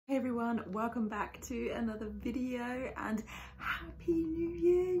everyone, welcome back to another video and happy new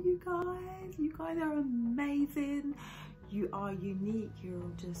year, you guys. You guys are amazing, you are unique,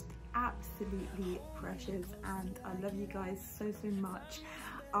 you're just absolutely precious and I love you guys so much.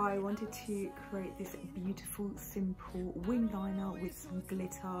 I wanted to create this beautiful simple wing liner with some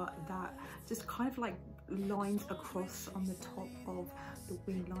glitter that just kind of like lines across on the top of the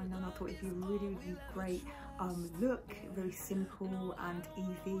wing liner, and I thought it'd be really great look, very simple and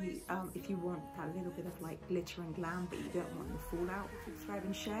easy if you want that little bit of like glitter and glam but you don't want the fallout. Subscribe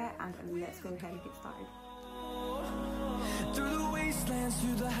and share, and let's go ahead and get started. Through the wastelands,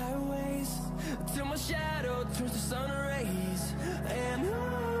 through the highways, till my shadow turns to sun rays, and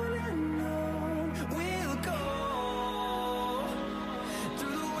on we'll go.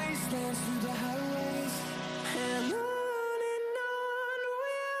 Through the wastelands, through the highways, and on we'll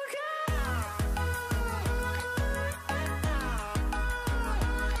go.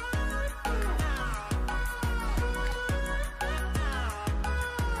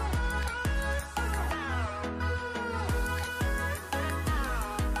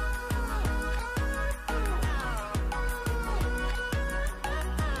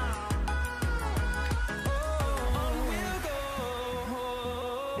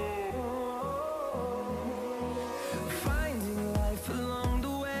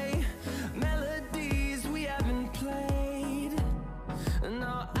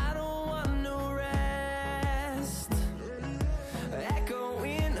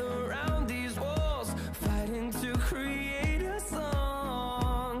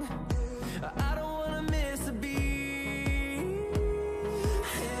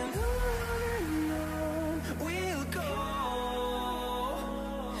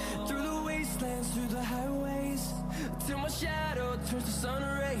 Through the highways, till my shadow turns to sun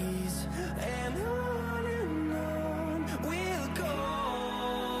rays, and on we'll go.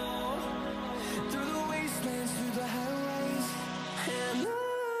 Through the wastelands, through the highways, and on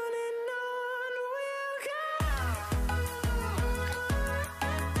we'll go.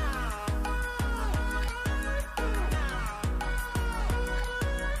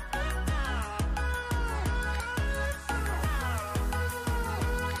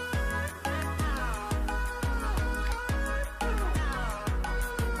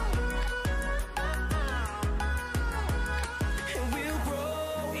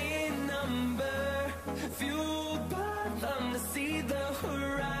 See the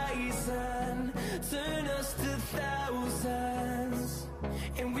horizon turn us to thousands,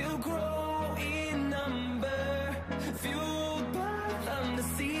 and we'll grow in number, fueled by them to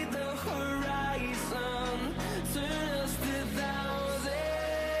see the horizon turn us to thousands,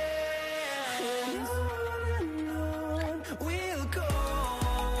 and on we'll go.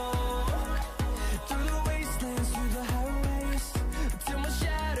 Through the wastelands, through the highways, till my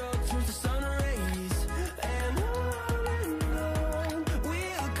shadow turns to sun rays, and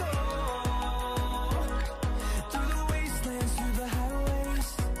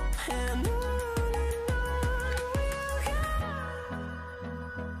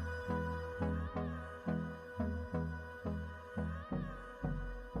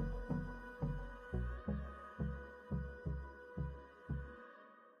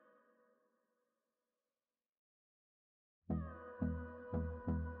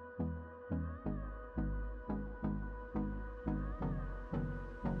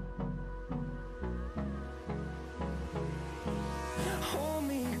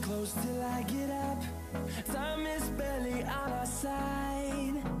close till I get up. Time is barely on our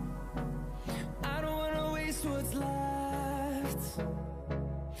side. I don't wanna waste what's left.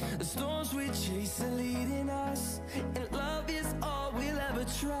 The storms we chase are leading us, and love is all we'll ever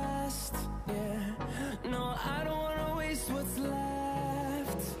trust. Yeah, no, I don't wanna waste what's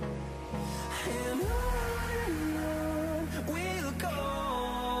left. And on we'll go.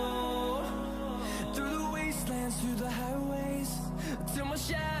 Through the wastelands, through the highways, till my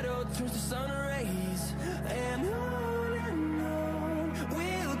shadow turns to sun rays, and on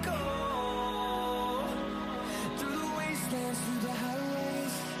we'll go. Through the wastelands, through the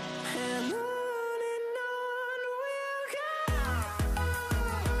highways, and on we'll go.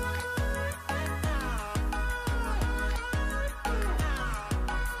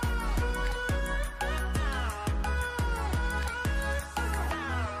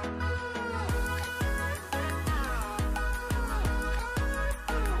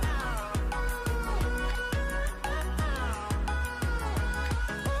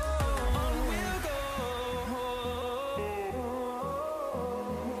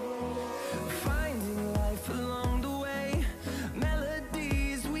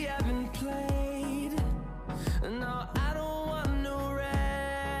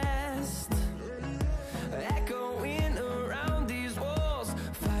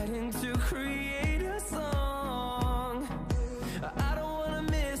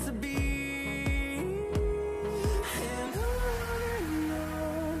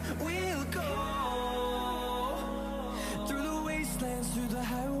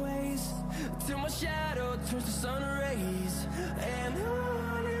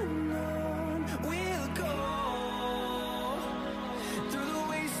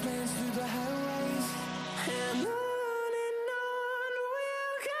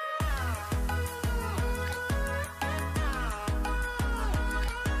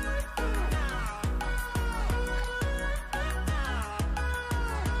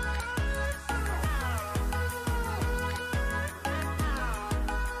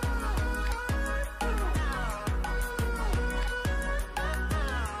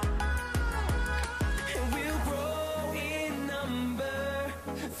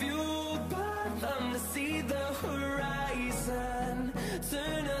 see the horizon,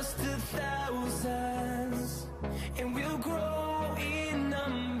 turn us to thousands, and we'll grow in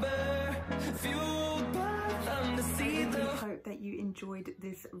number, fueled by them to see the... I hope that you enjoyed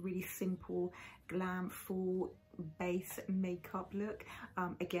this really simple glam full base makeup look.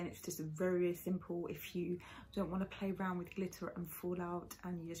 Again, it's just very simple. If you don't want to play around with glitter and fallout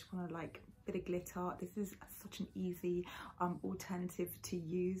and you just want to like bit of glitter, this is such an easy alternative to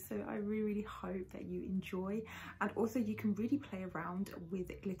use. So I really hope that you enjoy, and also you can really play around with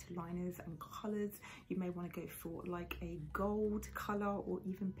glitter liners and colors. You may want to go for like a gold color or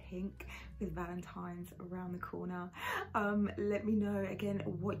even pink with Valentine's around the corner. Let me know again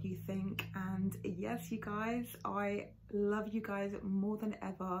what you think, and yes, you guys, I love you guys more than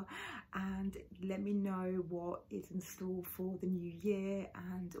ever, and let me know what is in store for the new year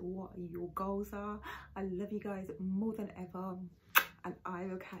and what your goals are. I love you guys more than ever, and I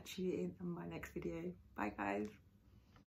will catch you in my next video. Bye guys.